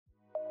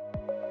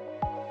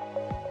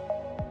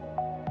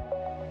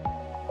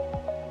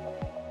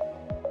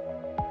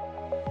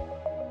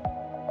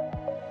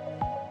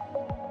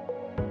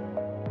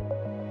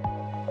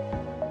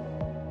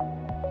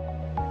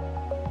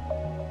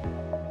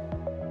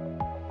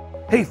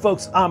Hey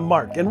folks, I'm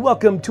Mark, and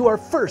welcome to our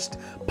first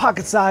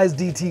pocket-sized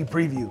DT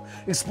preview.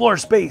 Explore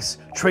space,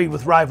 trade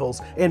with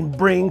rivals, and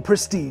bring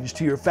prestige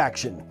to your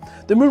faction.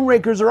 The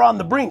Moonrakers are on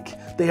the brink.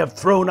 They have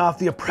thrown off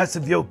the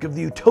oppressive yoke of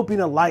the Utopian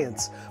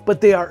Alliance,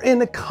 but they are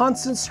in a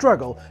constant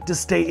struggle to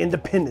stay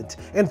independent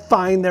and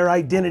find their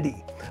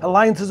identity.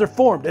 Alliances are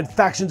formed and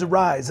factions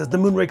arise as the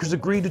Moonrakers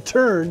agree to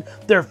turn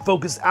their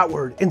focus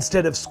outward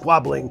instead of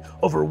squabbling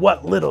over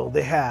what little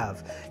they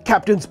have.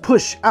 Captains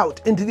push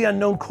out into the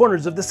unknown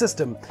corners of the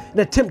system and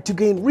attempt to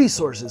gain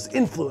resources,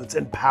 influence,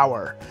 and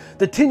power.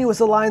 The tenuous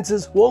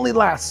alliances will only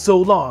last so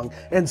long,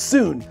 and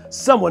soon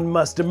someone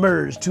must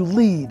emerge to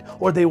lead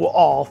or they will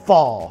all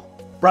fall.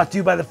 Brought to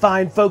you by the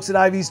fine folks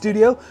at IV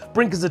Studio,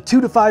 Brink is a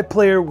 2 to 5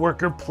 player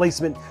worker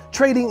placement,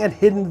 trading, and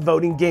hidden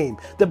voting game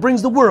that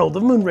brings the world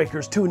of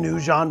Moonrakers to a new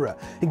genre.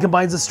 It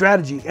combines the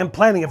strategy and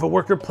planning of a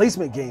worker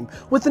placement game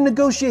with the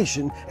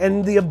negotiation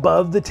and the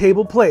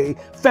above-the-table play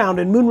found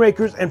in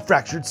Moonrakers and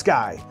Fractured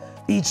Sky.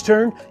 Each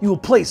turn, you will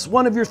place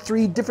one of your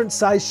 3 different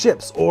sized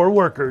ships or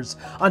workers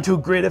onto a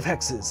grid of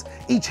hexes.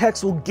 Each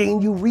hex will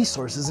gain you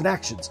resources and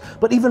actions,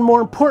 but even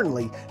more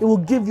importantly, it will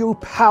give you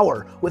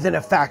power within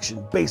a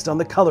faction based on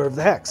the color of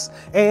the hex.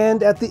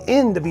 And at the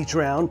end of each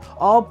round,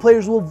 all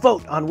players will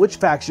vote on which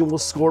faction will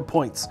score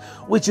points,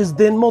 which is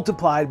then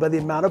multiplied by the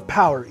amount of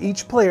power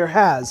each player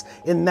has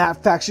in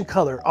that faction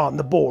color on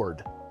the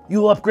board. You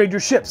will upgrade your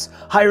ships,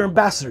 hire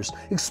ambassadors,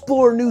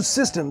 explore new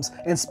systems,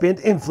 and spend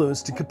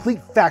influence to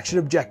complete faction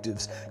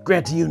objectives,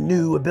 granting you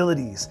new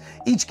abilities.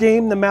 Each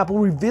game, the map will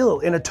reveal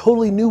in a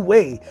totally new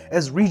way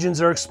as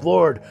regions are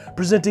explored,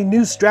 presenting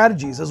new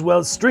strategies as well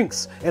as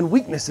strengths and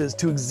weaknesses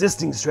to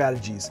existing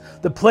strategies.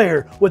 The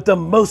player with the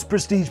most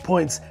prestige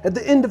points at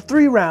the end of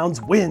 3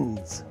 rounds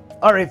wins.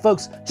 Alright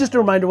folks, just a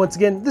reminder once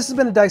again, this has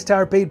been a Dice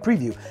Tower paid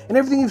preview, and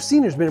everything you've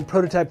seen has been in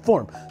prototype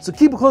form, so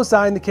keep a close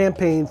eye on the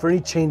campaign for any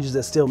changes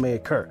that still may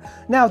occur.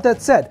 Now with that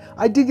said,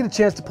 I did get a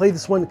chance to play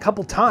this one a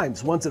couple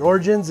times, once at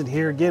Origins and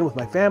here again with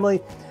my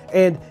family,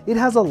 and it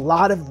has a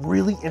lot of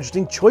really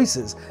interesting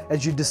choices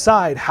as you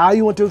decide how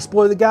you want to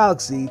explore the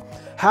galaxy,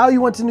 how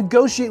you want to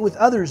negotiate with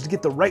others to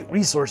get the right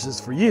resources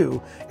for you,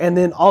 and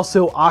then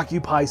also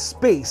occupy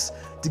space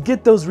to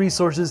get those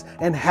resources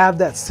and have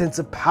that sense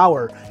of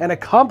power and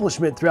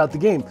accomplishment throughout the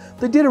game.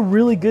 They did a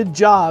really good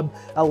job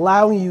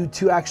allowing you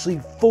to actually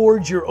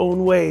forge your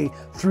own way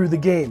through the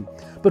game.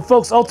 But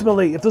folks,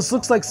 ultimately, if this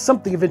looks like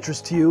something of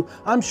interest to you,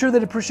 I'm sure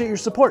they'd appreciate your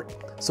support.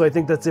 So I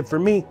think that's it for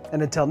me,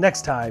 and until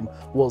next time,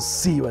 we'll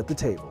see you at the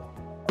table.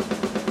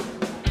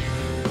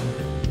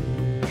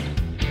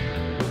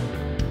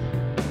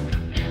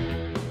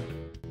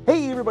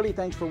 Hey everybody,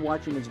 thanks for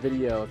watching this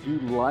video. If you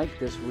like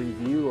this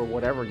review or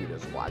whatever you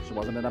just watched,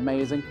 wasn't it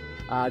amazing?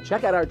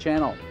 Check out our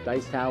channel,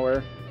 Dice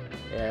Tower.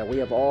 We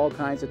have all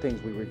kinds of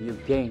things. We review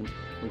games,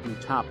 we do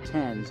top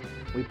 10s,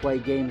 we play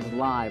games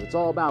live. It's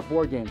all about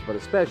board games, but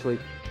especially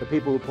the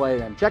people who play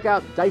them. Check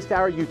out Dice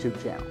Tower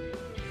YouTube channel.